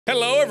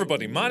Hello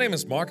everybody, my name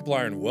is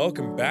Markiplier and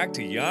welcome back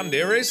to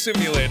Yandere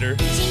Simulator.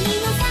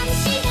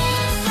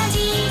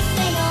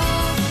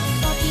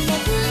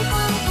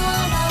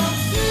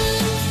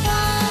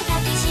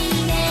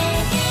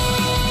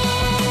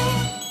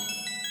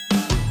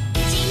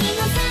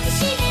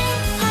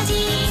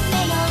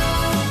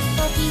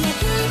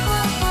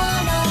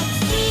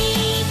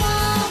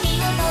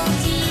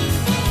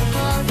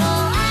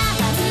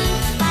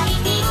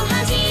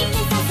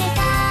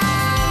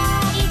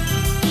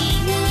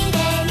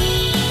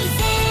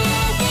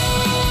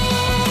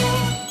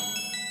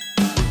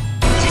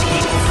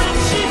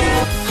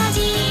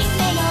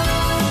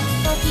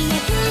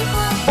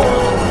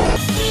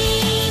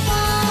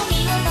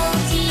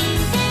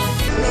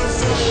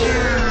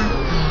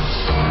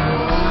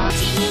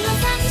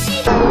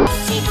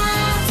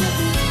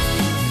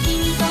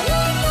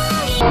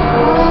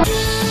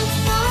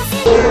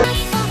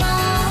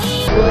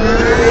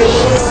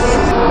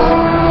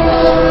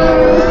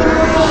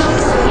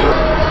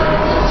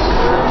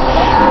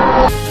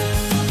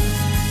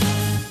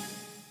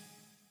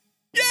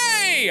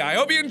 I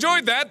hope you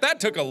enjoyed that. That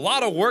took a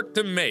lot of work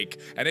to make,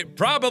 and it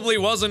probably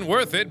wasn't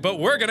worth it, but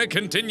we're gonna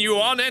continue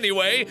on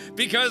anyway,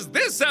 because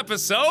this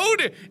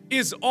episode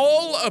is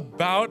all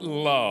about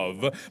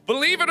love.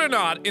 Believe it or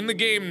not, in the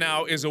game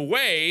now is a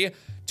way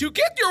to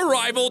get your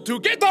rival to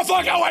get the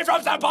fuck away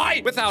from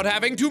SENPAI without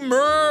having to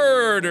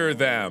murder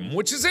them,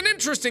 which is an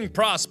interesting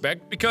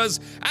prospect because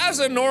as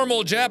a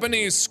normal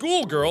Japanese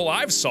schoolgirl,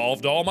 I've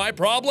solved all my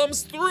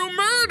problems through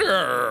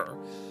murder.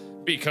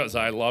 Because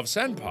I love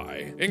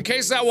SENPAI. In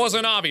case that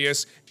wasn't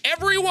obvious,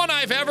 everyone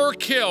I've ever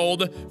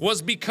killed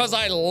was because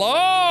I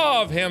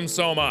love him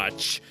so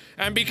much,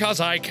 and because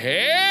I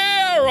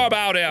care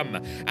about him,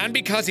 and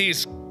because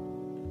he's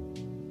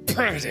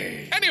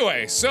pretty.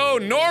 Anyway, so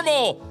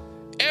normal,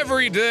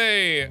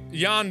 everyday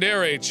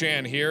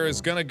Yandere-chan here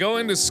is gonna go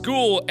into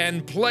school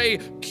and play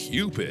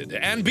Cupid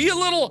and be a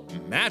little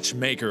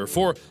matchmaker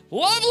for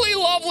lovely,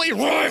 lovely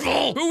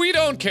rival who we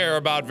don't care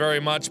about very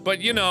much, but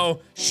you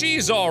know,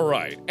 she's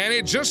alright. And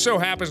it just so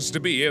happens to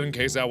be, in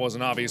case that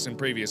wasn't obvious in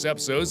previous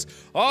episodes,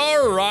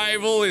 our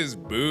rival is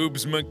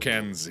Boobs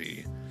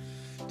Mackenzie.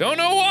 Don't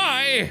know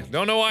why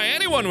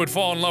anyone would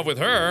fall in love with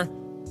her,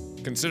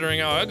 considering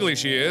how ugly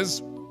she is,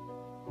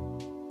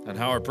 and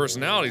how her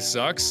personality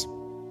sucks.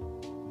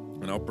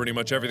 And how pretty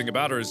much everything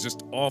about her is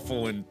just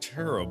awful and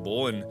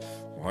terrible, and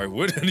why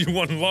would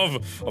anyone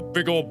love a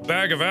big old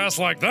bag of ass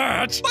like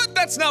that? But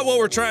that's not what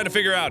we're trying to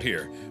figure out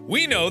here.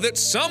 We know that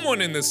someone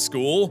in this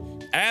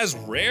school, as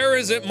rare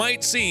as it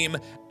might seem,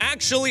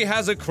 actually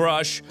has a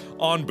crush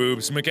on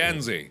Boobs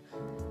Mackenzie.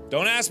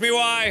 Don't ask me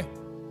why.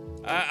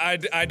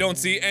 I don't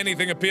see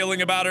anything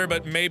appealing about her,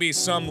 but maybe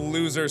some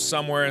loser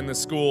somewhere in the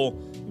school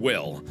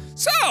will.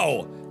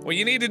 So, what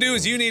you need to do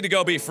is you need to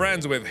go be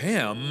friends with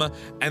him,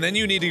 and then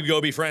you need to go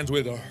be friends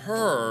with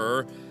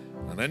her,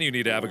 and then you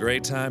need to have a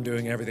great time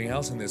doing everything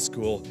else in this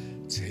school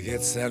to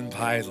get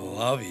SENPAI to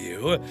love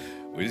you,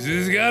 which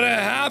is gonna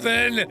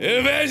happen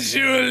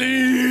eventually.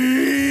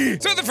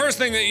 So the first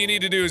thing that you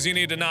need to do is you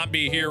need to not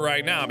be here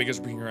right now, because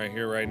being right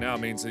here right now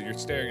means that you're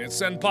staring at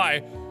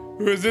SENPAI,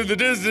 who is in the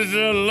distance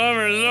and I love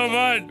her so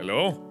much.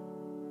 Hello?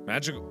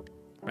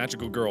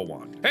 Magical girl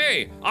wand.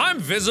 Hey, I'm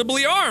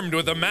visibly armed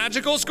with a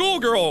magical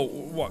schoolgirl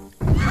wand.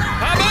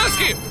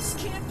 Habaski! This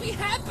can't be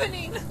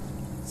happening!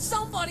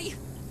 Somebody,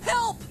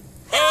 help!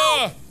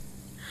 Help!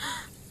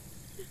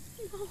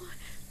 No,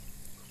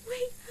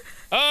 wait.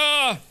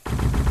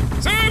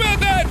 Sorry about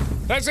that!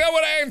 That's not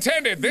what I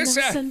intended. This,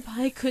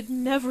 SENPAI could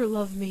never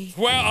love me.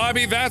 Well, I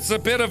mean, that's a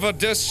bit of a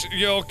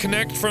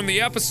disconnect from the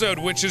episode,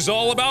 which is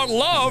all about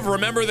love.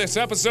 Remember, this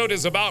episode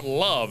is about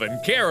love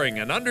and caring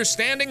and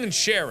understanding and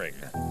sharing.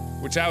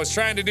 Which I was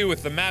trying to do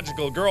with the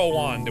magical girl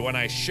wand when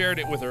I shared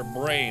it with her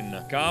brain.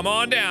 Come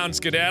on down,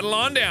 skedaddle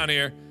on down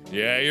here.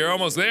 Yeah, you're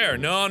almost there.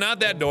 No, not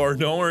that door.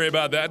 Don't worry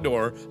about that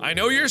door. I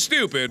know you're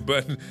stupid,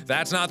 but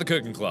that's not the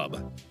cooking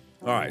club.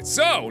 All right,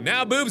 so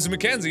now Boobs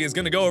Mackenzie is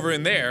gonna go over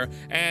in there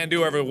and do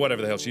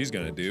whatever the hell she's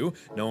gonna do.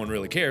 No one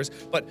really cares,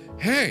 but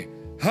hey,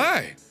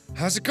 hi,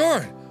 how's it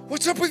going?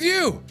 What's up with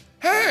you?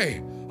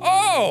 Hey,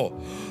 oh,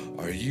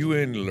 are you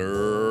in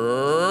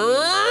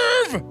love?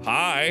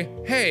 Hi,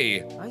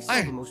 hey. I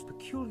saw the most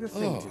peculiar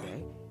thing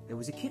today. There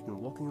was a kitten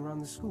walking around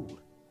the school.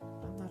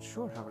 I'm not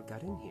sure how it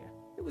got in here.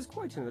 It was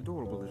quite an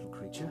adorable little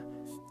creature.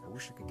 I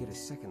wish I could get a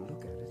second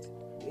look at it.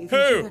 If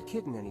you see that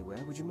kitten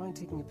anywhere, would you mind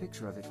taking a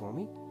picture of it for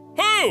me?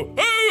 Oh,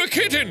 a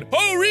kitten!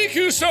 Oh,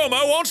 Riku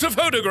Soma wants a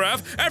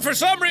photograph, and for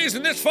some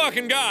reason this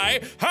fucking guy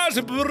has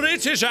a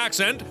British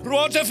accent,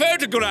 wants a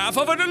photograph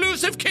of an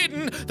elusive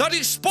kitten that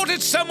he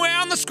spotted somewhere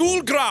on the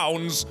school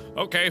grounds.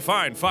 Okay,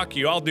 fine, fuck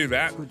you, I'll do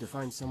that. It's good to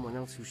find someone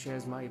else who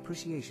shares my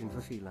appreciation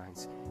for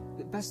felines.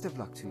 Best of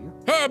luck to you.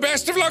 Oh,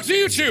 best of luck to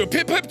you too!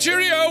 Pip pip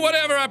cheerio,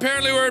 whatever,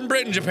 apparently we're in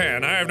Britain,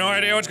 Japan. I have no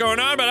idea what's going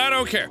on, but I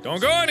don't care. Don't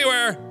go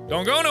anywhere.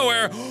 Don't go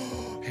nowhere.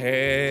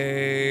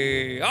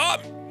 Hey, oh,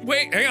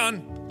 wait, hang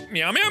on.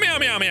 Meow, meow, meow,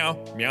 meow, meow.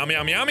 Meow,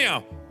 meow, meow,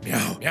 meow.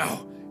 Meow,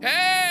 meow.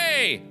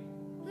 Hey!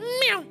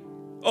 Meow.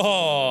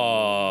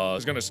 Oh,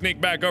 he's gonna sneak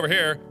back over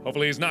here.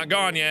 Hopefully he's not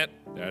gone yet.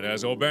 That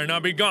asshole better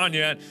not be gone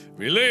yet. If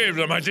he leaves,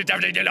 I might just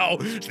have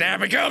to,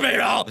 snap and kill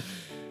people.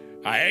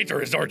 I hate to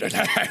resort to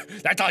that.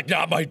 That's like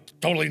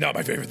totally not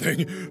my favorite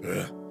thing.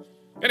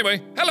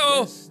 Anyway,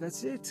 hello. Yes,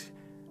 that's it.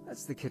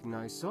 That's the kitten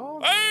I saw.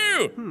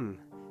 Oh!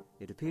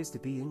 It appears to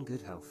be in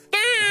good health.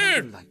 Oh!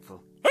 How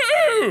delightful.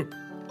 Oh!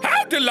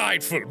 How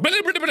delightful.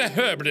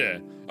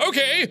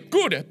 Okay,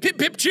 good. Pip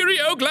pip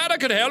cheerio, glad I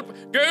could help.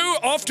 Go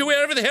off to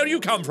wherever the hell you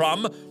come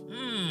from.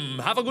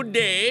 Have a good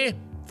day.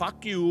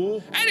 Fuck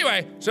you.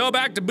 Anyway, so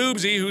back to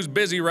Boobsy, who's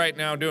busy right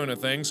now doing a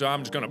thing, so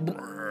I'm just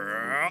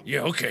gonna...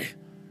 Yeah, okay.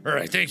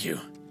 Alright, thank you.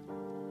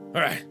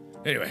 Alright,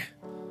 anyway.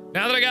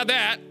 Now that I got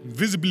that,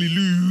 visibly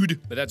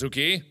lewd, but that's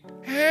okay.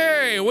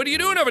 Hey, what are you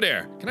doing over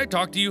there? Can I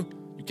talk to you?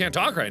 You can't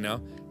talk right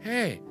now.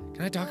 Hey,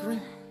 can I talk to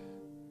you?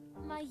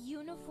 My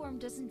uniform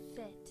doesn't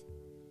fit.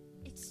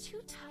 It's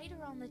too tight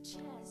around the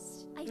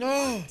chest. I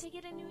want to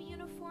get a new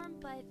uniform,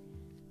 but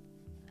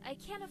I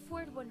can't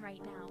afford one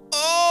right now.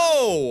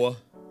 Oh!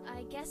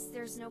 I guess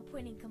there's no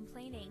point in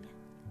complaining.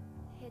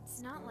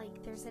 It's not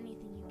like there's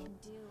anything you can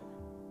do.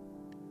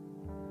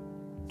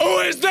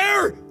 Oh, is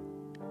there?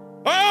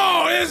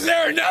 Oh, is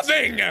there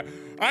nothing?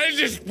 I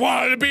just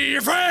want to be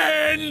your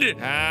friend!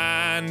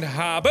 And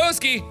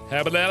Haboski.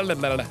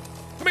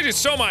 Let me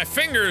just sew my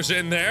fingers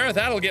in there.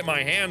 That'll get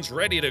my hands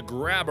ready to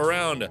grab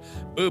around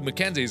Boob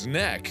Mackenzie's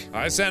neck.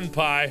 Hi,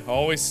 Senpai.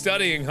 Always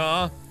studying,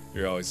 huh?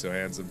 You're always so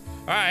handsome.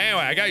 Alright,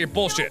 anyway, I got your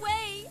bullshit. No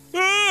way!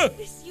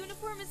 This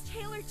uniform is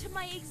tailored to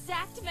my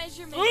exact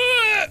measurement.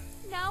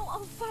 Now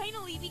I'll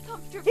finally be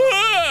comfortable.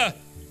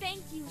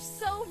 Thank you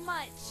so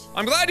much.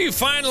 I'm glad you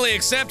finally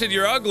accepted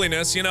your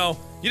ugliness. You know,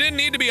 you didn't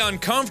need to be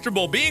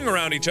uncomfortable being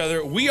around each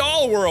other. We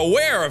all were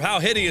aware of how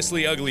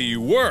hideously ugly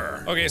you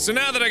were. Okay, so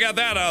now that I got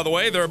that out of the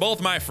way, they're both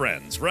my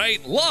friends,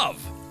 right?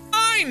 Love.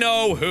 I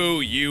know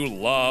who you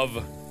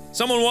love.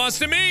 Someone wants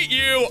to meet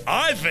you.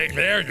 I think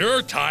they're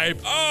your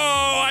type. Oh,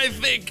 I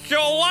think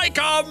you'll like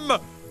them.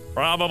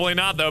 Probably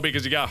not, though,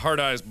 because you got hard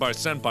eyes by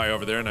Senpai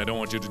over there, and I don't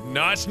want you to.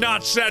 No, it's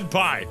not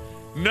Senpai.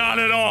 Not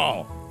at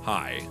all.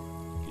 Hi.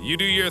 You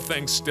do your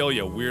thing still,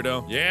 you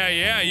weirdo.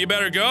 Yeah, you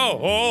better go.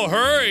 Oh,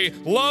 hurry.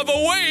 Love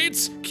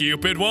awaits.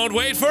 Cupid won't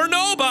wait for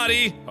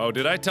nobody. Oh,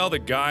 did I tell the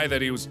guy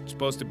that he was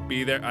supposed to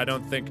be there? I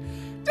don't think.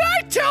 Did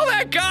I tell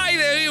that guy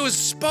that he was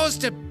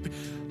supposed to?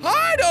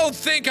 I don't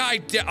think I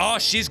did. Oh,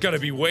 she's gonna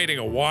be waiting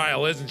a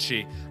while, isn't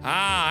she?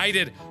 Ah, I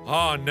did.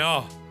 Oh,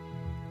 no.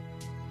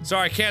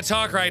 Sorry, I can't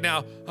talk right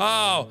now.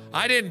 Oh,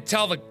 I didn't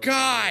tell the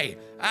guy.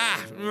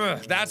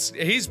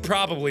 He's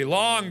probably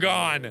long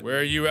gone. Where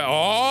are you at?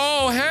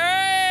 Oh,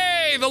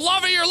 hey! The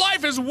love of your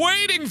life is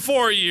waiting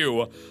for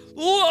you!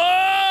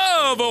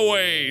 Love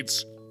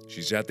awaits!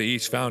 She's at the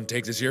East Fountain.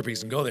 Take this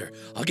earpiece and go there.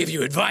 I'll give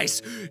you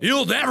advice.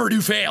 You'll never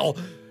do fail.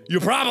 You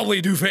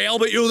probably do fail,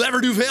 but you'll never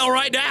do fail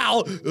right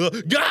now.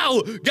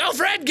 Go! Go,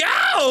 Fred,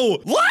 go!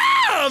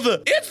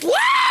 Love! It's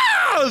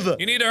love!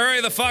 You need to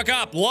hurry the fuck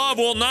up. Love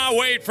will not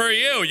wait for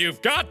you.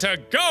 You've got to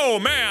go,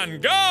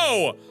 man.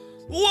 Go!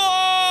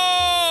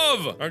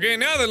 Love! Okay,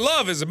 now that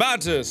love is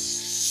about to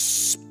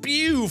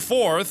spew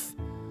forth,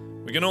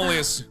 we can only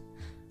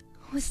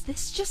Was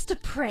this just a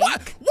prank?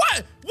 What?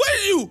 What?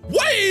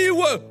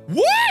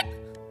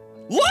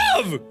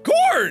 Love!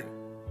 Court!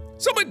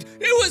 Someone,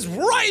 it was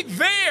right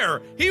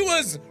there! He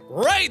was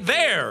right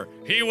there!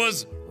 He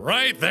was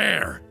right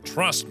there!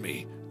 Trust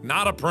me,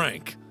 not a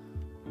prank.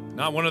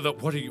 Not one of the,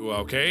 what are you,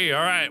 okay?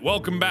 Alright,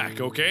 welcome back,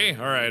 okay?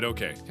 Alright,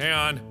 okay. Hang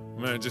on,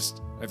 I'm gonna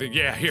just, I think,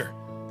 yeah, here.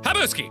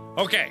 Habuski!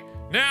 Okay,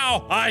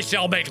 now I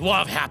shall make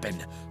love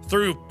happen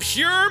through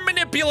pure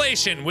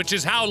manipulation, which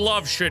is how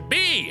love should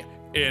be,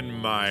 in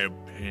my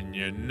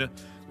opinion.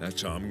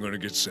 That's how I'm gonna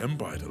get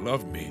Senpai to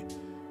love me.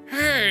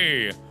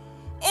 Hey!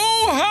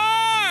 Oh,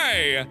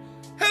 hi!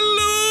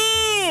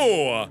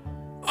 Hello!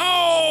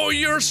 Oh,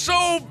 you're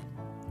so...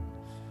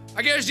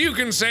 I guess you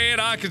can say it,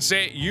 I can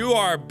say it. You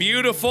are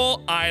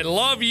beautiful, I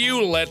love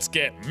you, let's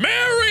get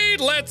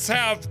married, let's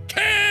have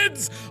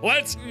kids,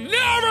 let's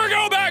never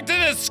go back to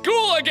this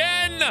school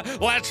again,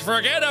 let's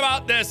forget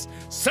about this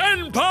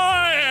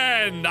senpai,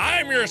 and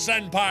I'm your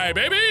senpai,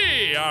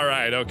 baby!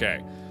 Alright,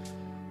 okay.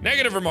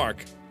 Negative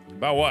remark.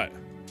 About what?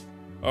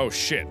 Oh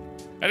shit.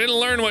 I didn't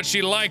learn what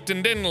she liked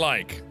and didn't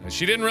like.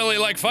 She didn't really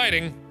like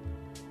fighting.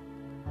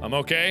 I'm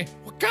okay.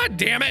 Well, God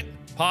damn it!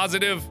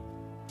 Positive.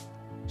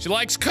 She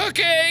likes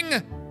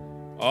cooking!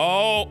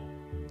 Oh.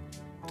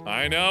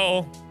 I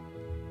know.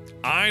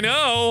 I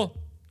know.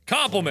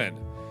 Compliment.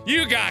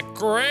 You got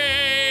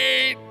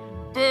great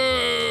boobs.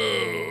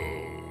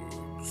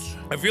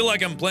 I feel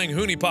like I'm playing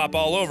Hoonie Pop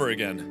all over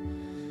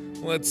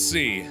again. Let's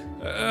see.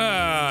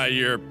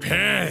 Your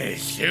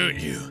panties suit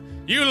you.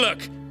 You look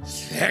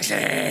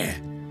sexy.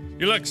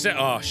 You look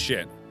oh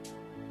shit.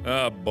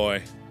 Oh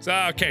boy. So,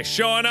 okay,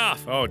 showing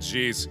off. Oh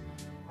jeez.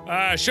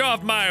 Show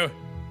off my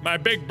My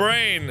big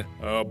brain.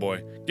 Oh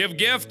boy. Give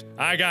gift?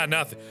 I got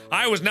nothing.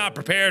 I was not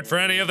prepared for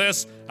any of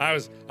this. I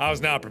was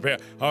not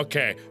prepared.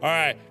 Okay. All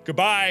right.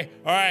 Goodbye.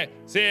 All right.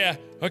 See ya.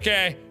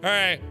 Okay. All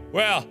right.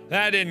 Well,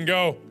 that didn't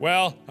go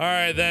well. All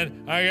right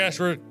then. I guess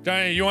we're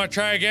done. You want to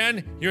try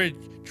again? You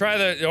try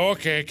the.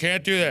 Okay.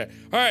 Can't do that.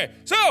 All right.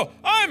 So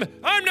I'm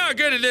not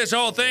good at this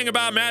whole thing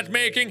about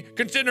matchmaking,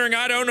 considering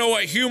I don't know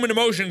what human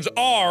emotions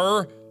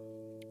are.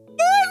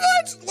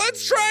 But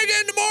let's try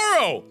again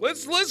tomorrow.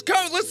 Let's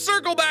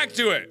circle back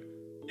to it.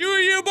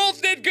 You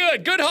both did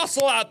good. Good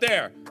hustle out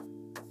there.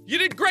 You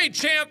did great,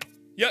 champ.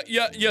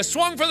 You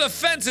swung for the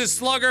fences,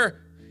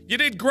 slugger. You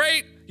did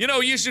great. You know,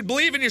 you should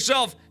believe in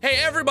yourself. Hey,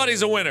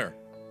 everybody's a winner.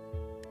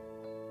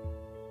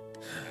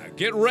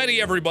 Get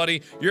ready,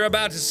 everybody. You're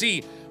about to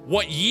see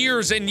what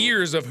years and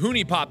years of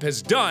Hoonipop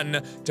has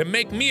done to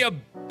make me a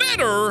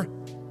better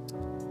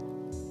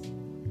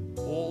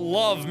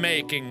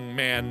love-making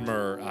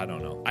man-mer. I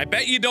don't know. I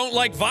bet you don't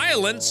like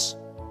violence.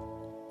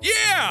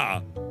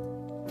 Yeah!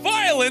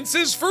 Violence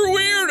is for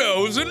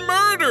weirdos and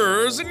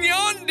murderers and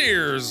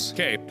yanderes.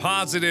 Okay,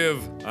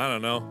 positive, I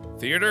don't know,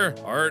 theater,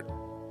 art.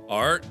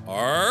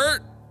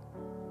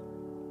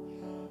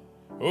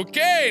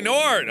 Okay, no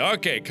art.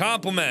 Okay,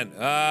 compliment.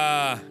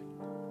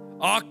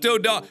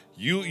 Octodog.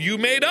 You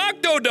made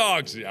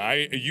Octodogs.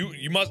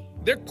 You must.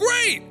 They're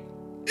great.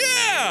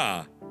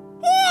 Yeah.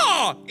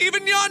 Oh,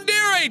 even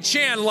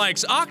Yandere-chan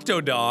likes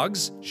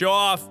Octodogs. Show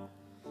off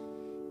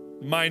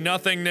my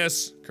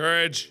nothingness,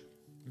 courage.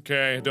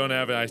 Okay, I don't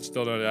have it. I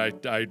still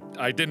don't.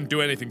 I didn't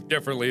do anything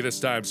differently this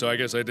time, so I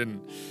guess I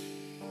didn't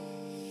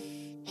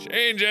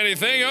change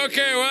anything.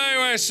 Okay, well,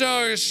 anyway,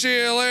 so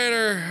see you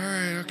later.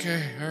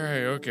 All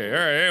right,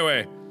 okay.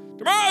 Anyway,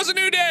 tomorrow's a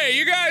new day.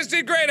 You guys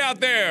did great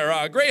out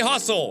there. Great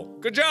hustle.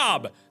 Good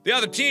job. The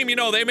other team, you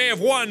know, they may have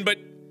won, but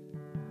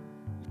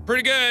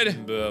pretty good.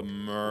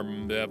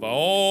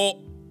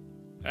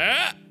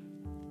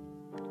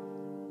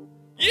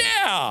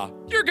 Yeah!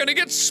 You're gonna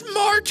get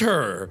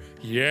smarter!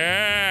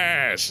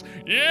 Yes!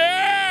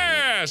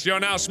 Yes! You're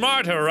now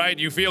smarter, right?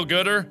 You feel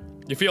gooder?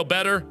 You feel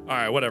better?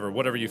 Alright,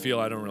 whatever you feel,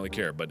 I don't really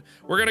care. But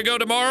we're gonna go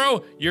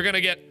tomorrow, you're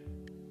gonna get...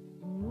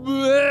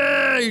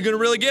 You're gonna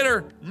really get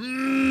her.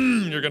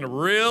 You're gonna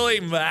really...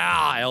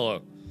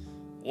 Hello.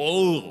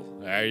 Whoa.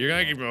 You're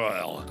gonna keep...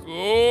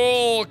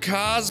 Cool.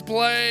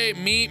 Cosplay.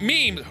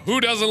 Memes.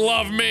 Who doesn't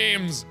love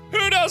memes?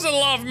 Who doesn't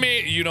love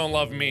me? You don't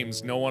love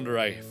memes. No wonder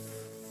I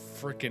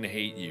freaking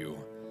hate you.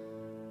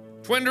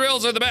 Twin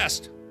drills are the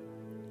best.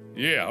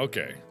 Yeah,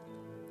 okay.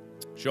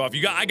 Show off.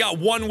 I got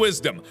one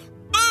wisdom.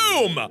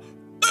 Boom!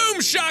 Boom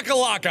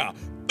shakalaka!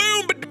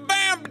 Boom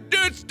bam!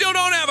 Still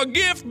don't have a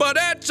gift, but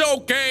that's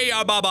okay.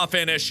 Baba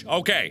finish.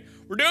 Okay.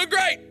 We're doing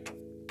great.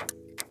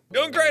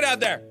 Doing great out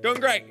there. Doing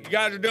great. You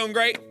guys are doing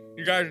great.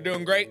 You guys are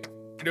doing great.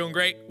 You're doing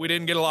great. We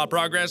didn't get a lot of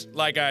progress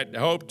like I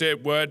hoped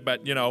it would,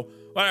 but you know,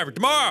 whatever.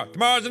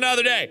 Tomorrow's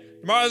another day.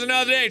 Tomorrow's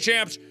another day,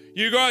 champs.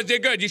 You guys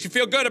did good. You should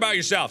feel good about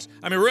yourselves.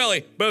 I mean,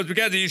 really, but it's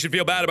because you should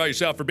feel bad about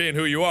yourself for being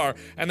who you are.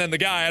 And then the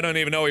guy, I don't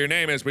even know what your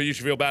name is, but you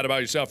should feel bad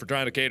about yourself for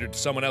trying to cater to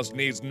someone else's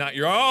needs, not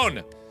your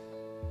own.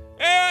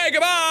 Anyway,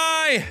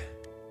 goodbye.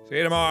 See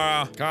you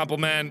tomorrow.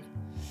 Compliment.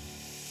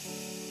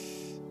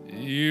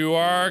 You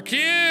are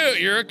cute.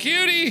 You're a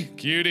cutie.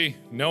 Cutie.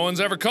 No one's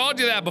ever called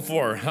you that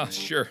before.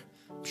 Sure,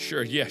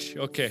 yes,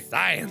 okay.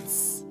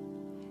 Science.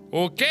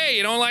 Okay,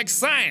 you don't like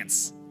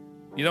science.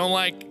 You don't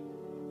like...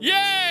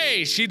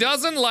 Yay! She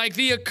doesn't like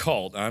the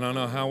occult. I don't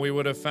know how we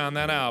would have found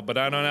that out, but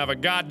I don't have a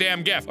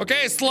goddamn gift.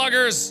 Okay,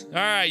 sluggers. All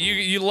right,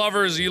 you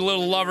lovers, you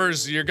little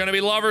lovers, you're gonna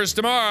be lovers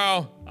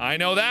tomorrow. I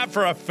know that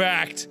for a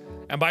fact.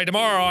 And by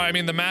tomorrow, I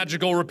mean the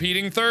magical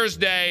repeating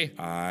Thursday.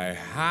 I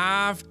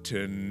have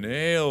to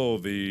nail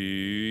these.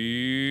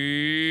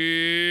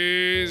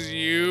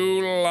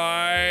 You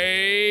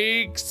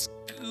like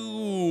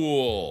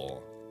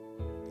school.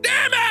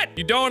 Damn it!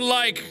 You don't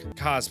like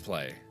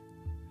cosplay.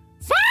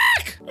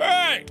 Fuck!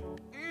 Alright.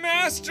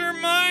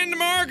 Mastermind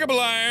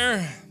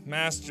Markiplier.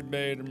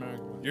 Masturbator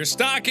Markiplier. Your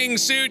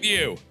stockings suit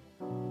you.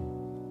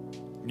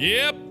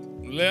 Yep.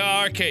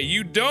 Okay,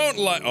 you don't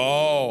like...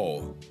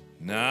 Oh.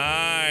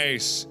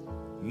 Nice.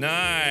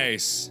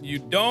 Nice. You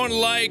don't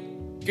like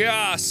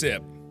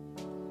gossip.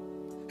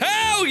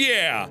 Hell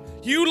yeah!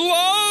 You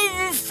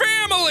love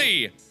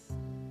family!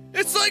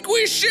 It's like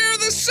we share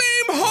the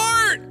same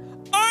heart!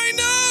 I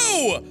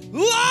know!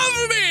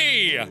 Love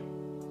me!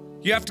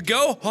 You have to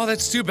go? Oh,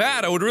 that's too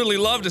bad. I would really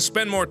love to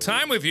spend more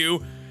time with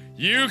you.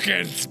 You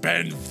can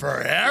spend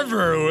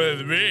forever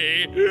with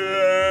me.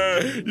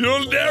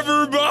 You'll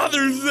never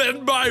bother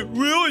Senpai,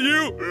 will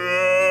you?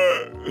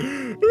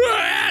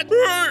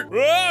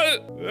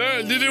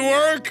 Did it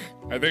work?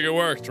 I think it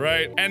worked,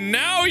 right? And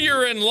now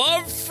you're in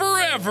love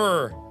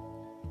forever.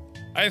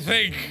 I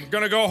think.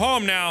 Gonna go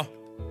home now.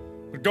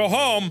 Go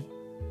home.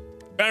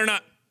 Better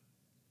not.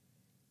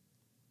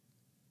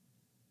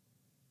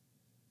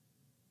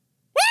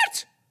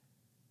 What?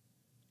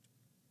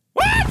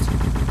 What?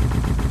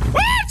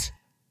 What?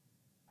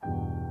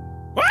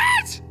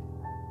 What?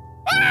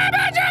 What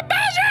about your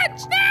bullshit?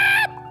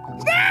 Stop!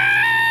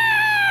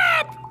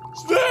 Stop!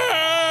 Stop!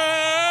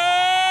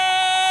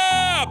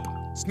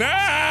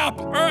 snap!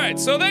 Alright,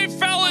 so they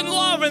fell in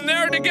love and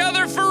they're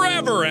together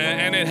forever,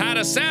 and it had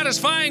a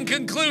satisfying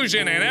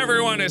conclusion, and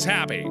everyone is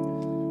happy.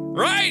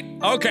 Right?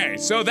 Okay,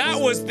 so that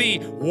was the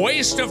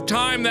waste of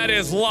time that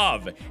is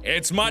love.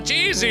 It's much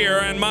easier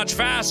and much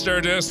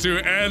faster just to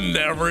end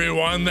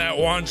everyone that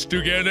wants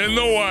to get in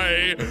the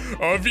way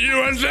of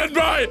you and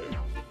SENPAI!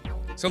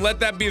 So let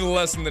that be the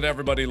lesson that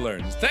everybody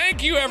learns.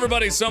 Thank you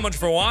everybody so much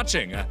for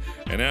watching,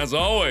 and as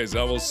always,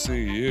 I will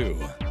see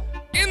you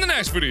in the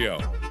next video.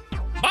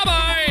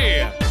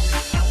 Bye-bye!